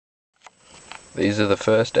These are the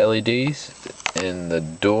first LEDs in the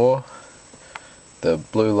door. The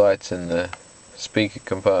blue lights in the speaker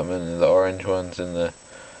compartment and the orange ones in the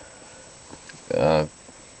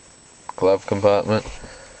glove compartment.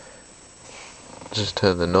 Just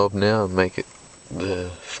turn the knob now and make it the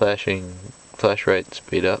flash rate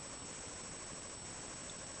speed up.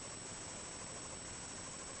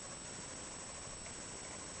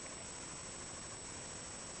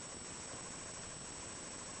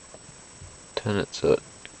 Turn it so it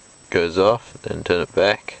goes off, then turn it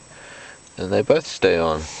back, and they both stay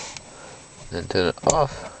on. Then turn it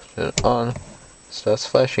off, turn it on, starts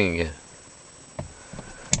flashing again.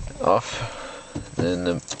 Off, then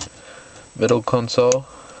the middle console.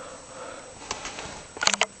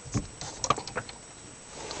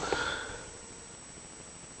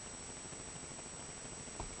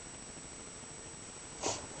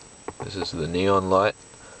 This is the neon light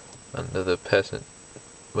under the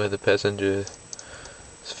where the passenger's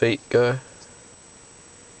feet go.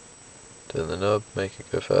 Turn the knob, make it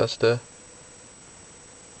go faster.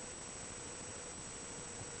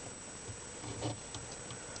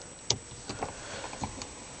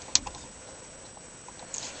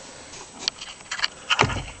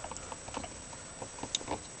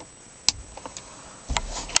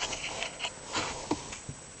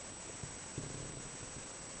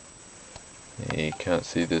 You can't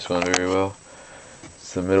see this one very well.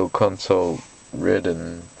 It's the middle console red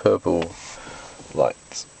and purple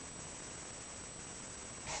lights.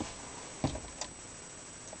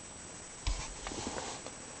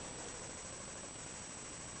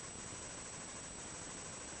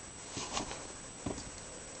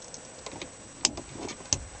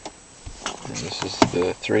 And this is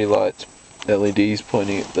the 3 lights, LEDs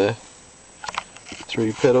pointing at the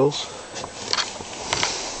 3 pedals.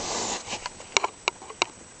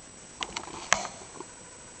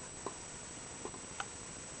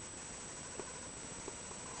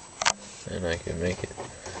 And I can make it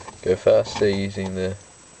go faster using the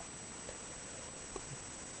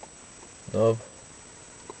knob,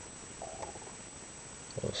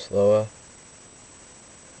 or slower,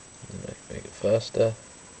 and I can make it faster.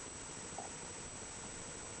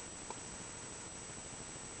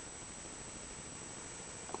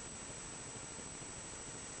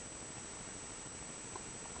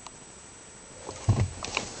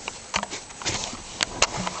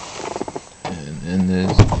 And then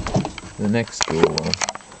there's the next door one,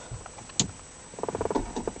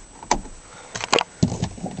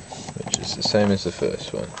 which is the same as the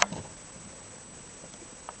first one.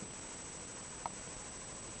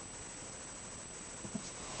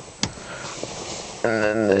 And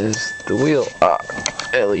then there's the wheel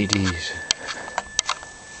arc LEDs,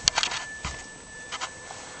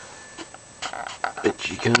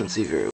 which you can't see very well.